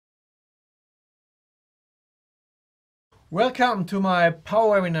Welcome to my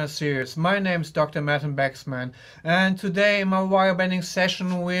Power Webinar series. My name is Dr. Baxmann, and today in my wire bending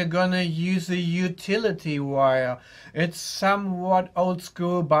session we're gonna use the utility wire. It's somewhat old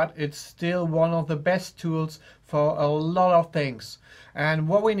school, but it's still one of the best tools for a lot of things. And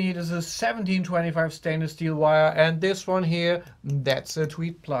what we need is a 1725 stainless steel wire, and this one here, that's a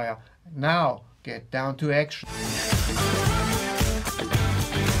tweed plier. Now get down to action.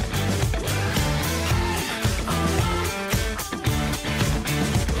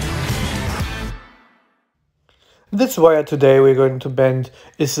 This wire today we're going to bend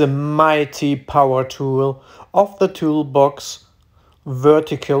is the mighty power tool of the toolbox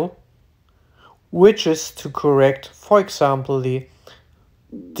vertical, which is to correct, for example, the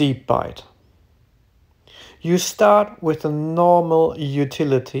deep bite. You start with a normal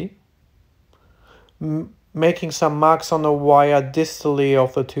utility, making some marks on the wire distally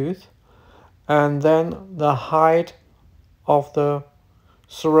of the tooth, and then the height of the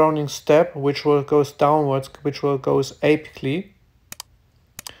surrounding step, which will goes downwards, which will goes apically,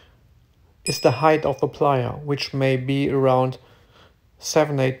 is the height of the plier, which may be around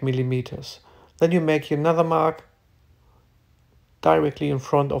 7-8 millimeters. Then you make another mark directly in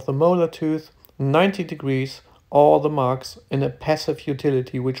front of the molar tooth, 90 degrees, all the marks in a passive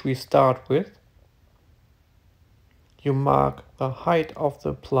utility which we start with. You mark the height of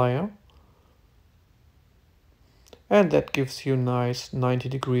the plier, and that gives you nice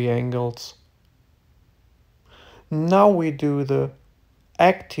 90-degree angles. Now we do the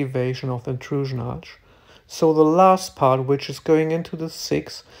activation of the intrusion arch. So the last part, which is going into the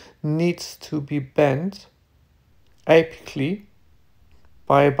 6, needs to be bent apically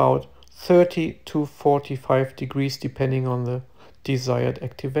by about 30 to 45 degrees depending on the desired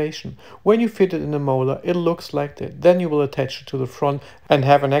activation. When you fit it in the molar, it looks like that. Then you will attach it to the front and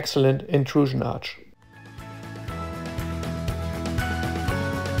have an excellent intrusion arch.